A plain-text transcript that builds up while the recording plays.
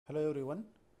Hello everyone,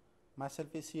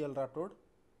 myself is C.L.Rathod,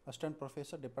 Assistant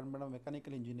Professor, Department of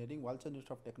Mechanical Engineering, Walchand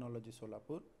Institute of Technology,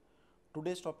 Solapur.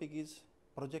 Today's topic is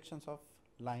projections of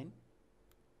line.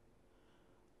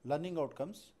 Learning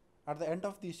outcomes. At the end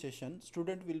of this session,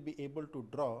 student will be able to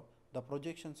draw the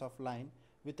projections of line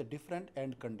with the different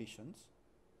end conditions.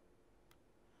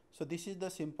 So this is the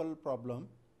simple problem.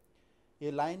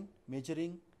 A line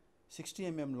measuring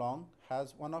 60 mm long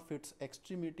has one of its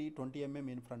extremity 20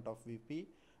 mm in front of VP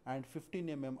and 15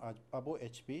 mm above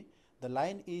HP. The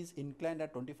line is inclined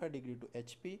at 25 degree to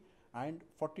HP and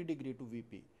 40 degree to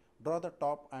VP. Draw the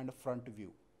top and front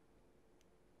view.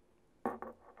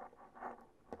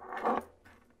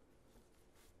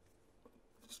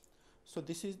 So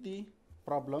this is the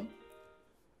problem.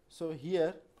 So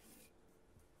here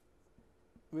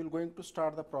we are going to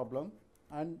start the problem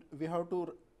and we have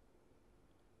to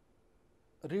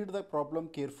read the problem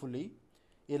carefully.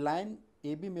 A line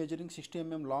AB measuring 60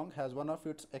 mm long has one of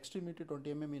its extremity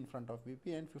 20 mm in front of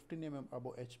VP and 15 mm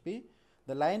above HP.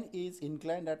 The line is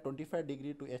inclined at 25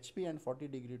 degree to HP and 40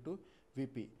 degree to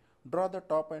VP. Draw the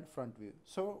top and front view.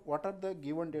 So what are the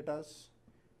given data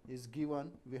is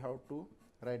given, we have to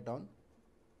write down.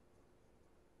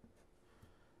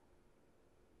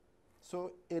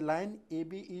 So a line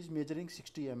AB is measuring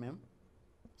 60 mm.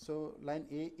 So line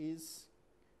A is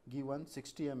given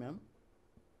 60 mm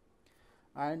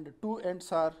and two ends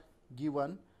are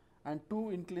given and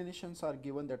two inclinations are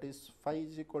given, that is phi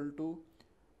is equal to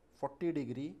 40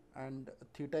 degree and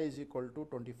theta is equal to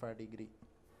 25 degree.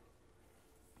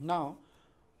 Now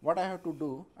what I have to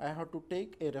do, I have to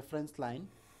take a reference line.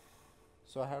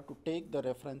 So I have to take the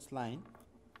reference line.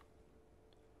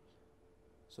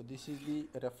 So this is the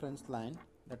reference line,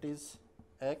 that is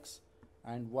X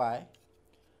and Y,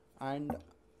 and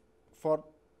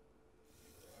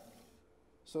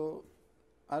so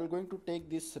I'm going to take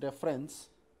this reference,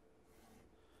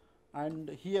 and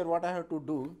here what I have to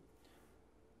do,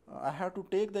 I have to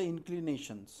take the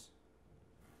inclinations.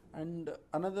 And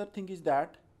another thing is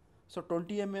that, so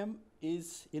 20 mm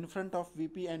is in front of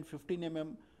VP and 15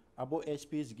 mm above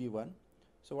HP is given.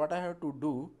 So what I have to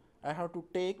do, I have to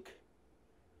take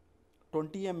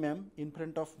 20 mm in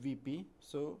front of VP.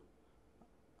 So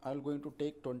I am going to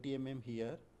take 20 mm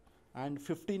here and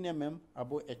 15 mm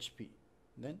above HP.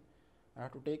 Then I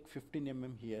have to take 15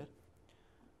 mm here,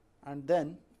 and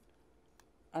then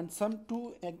some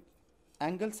two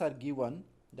angles are given,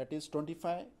 that is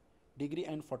 25 degree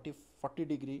and 40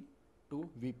 degree to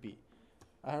VP.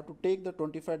 I have to take the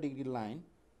 25 degree line.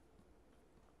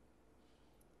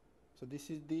 So this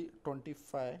is the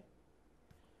 25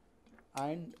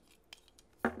 and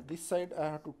this side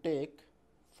I have to take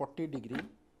 40 degree,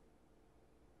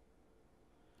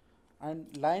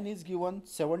 and line is given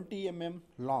 70 mm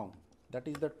long, that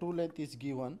is the true length is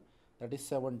given, that is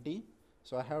 70.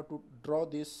 So I have to draw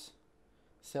this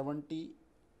 70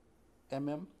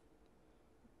 mm,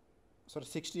 sorry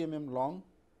 60 mm long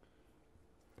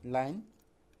line.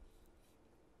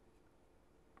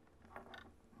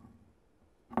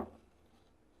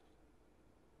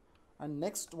 And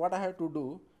next what I have to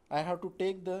do, I have to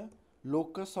take the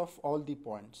locus of all the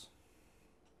points.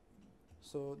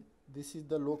 So this is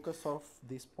the locus of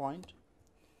this point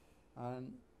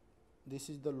and this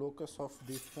is the locus of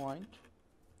this point,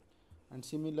 and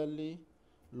similarly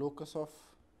locus of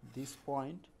this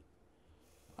point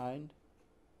and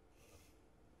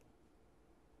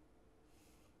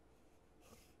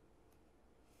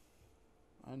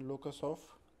locus of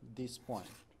this point.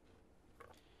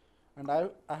 And I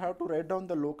have to write down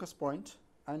the locus point,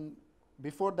 and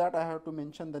before that I have to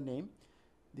mention the name.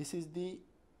 This is the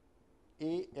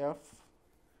AF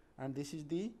and this is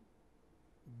the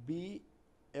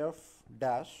BF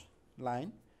dash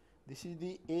line. This is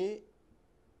the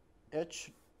AH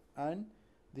and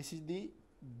this is the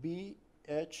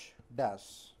BH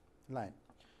dash line.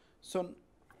 So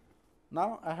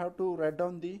now I have to write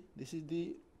down this is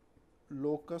the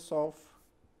locus of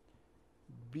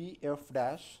BF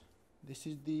dash, this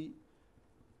is the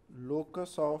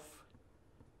locus of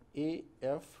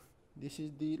AF, this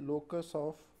is the locus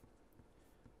of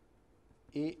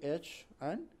AH,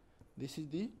 and this is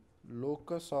the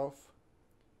locus of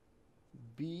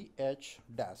BH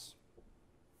dash.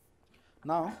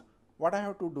 Now what I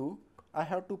have to do, I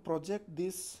have to project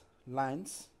these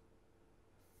lines.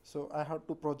 So I have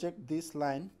to project this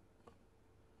line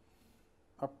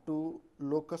up to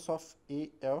locus of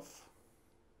AF,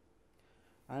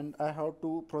 and I have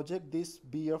to project this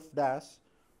BF dash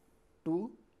to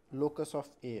locus of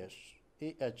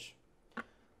AH.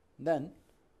 Then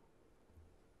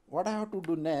what I have to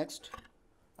do next,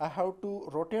 I have to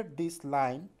rotate this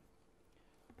line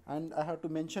and I have to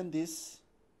mention this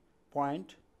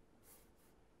point.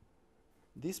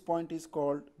 This point is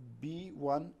called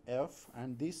B1F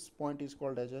and this point is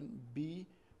called as an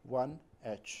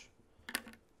B1H.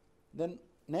 Then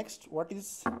next, what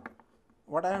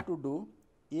I have to do,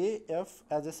 AF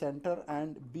as a center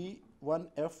and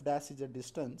B1F dash is a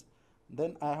distance.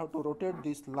 Then I have to rotate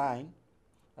this line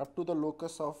up to the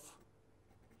locus of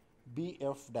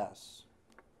BF dash.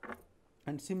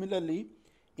 And similarly,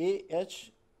 AH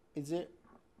is a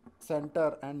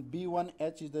center and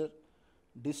B1H is the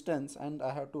distance, and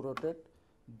I have to rotate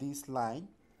this line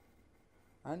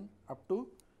and up to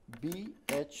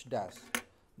BH dash.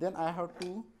 Then I have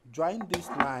to join this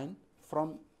line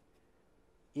from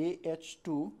AH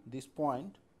to this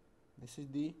point. This is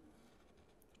the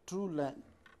true length,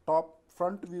 top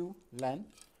front view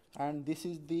length, and this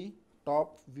is the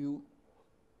top view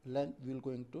length we are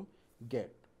going to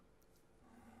get,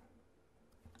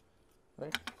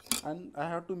 right? And I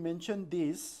have to mention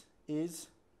this is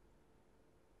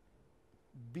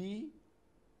BF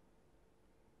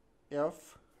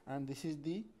and this is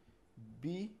the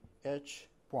BH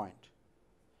point.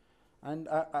 And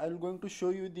I am going to show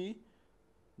you the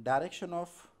direction of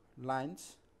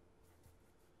lines.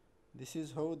 This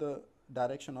is how the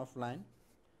direction of line.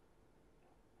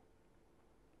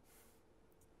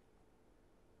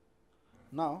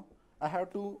 Now I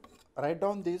have to write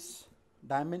down these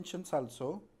dimensions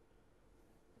also.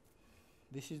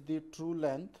 This is the true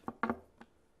length,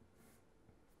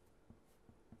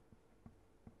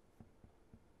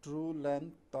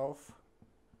 of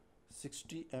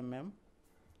 60 mm,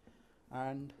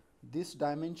 and this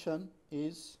dimension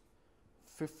is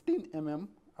 15 mm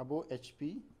above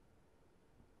HP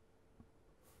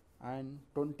and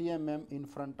 20 mm in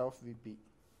front of VP,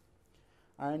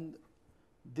 and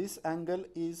this angle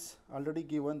is already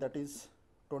given, that is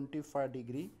 25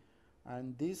 degree,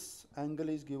 and this angle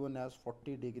is given as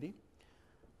 40 degree.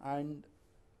 And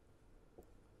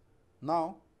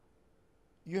now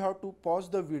you have to pause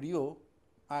the video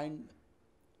and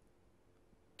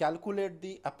calculate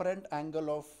the apparent angle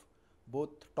of both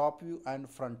top view and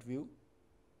front view.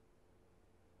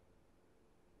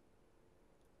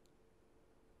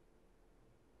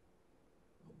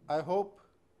 I hope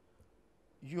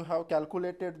you have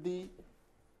calculated the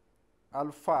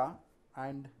alpha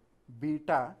and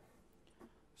beta.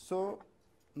 So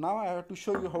now I have to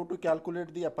show you how to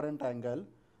calculate the apparent angle.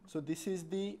 So this is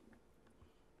the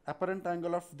apparent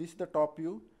angle of this, the top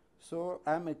view. So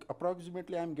I am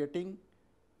approximately I am getting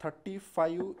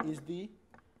 35 is the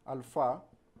alpha,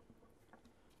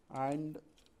 and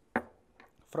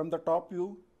from the top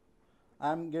view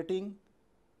I am getting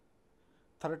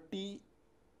 43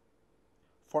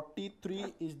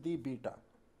 is the beta.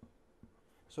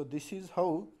 So this is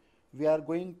how we are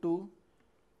going to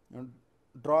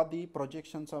draw the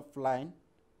projections of line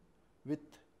with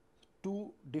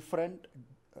two different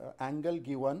angle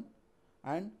given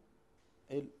and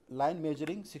a line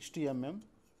measuring 60 mm.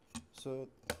 So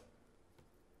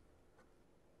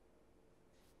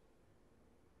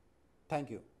thank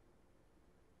you.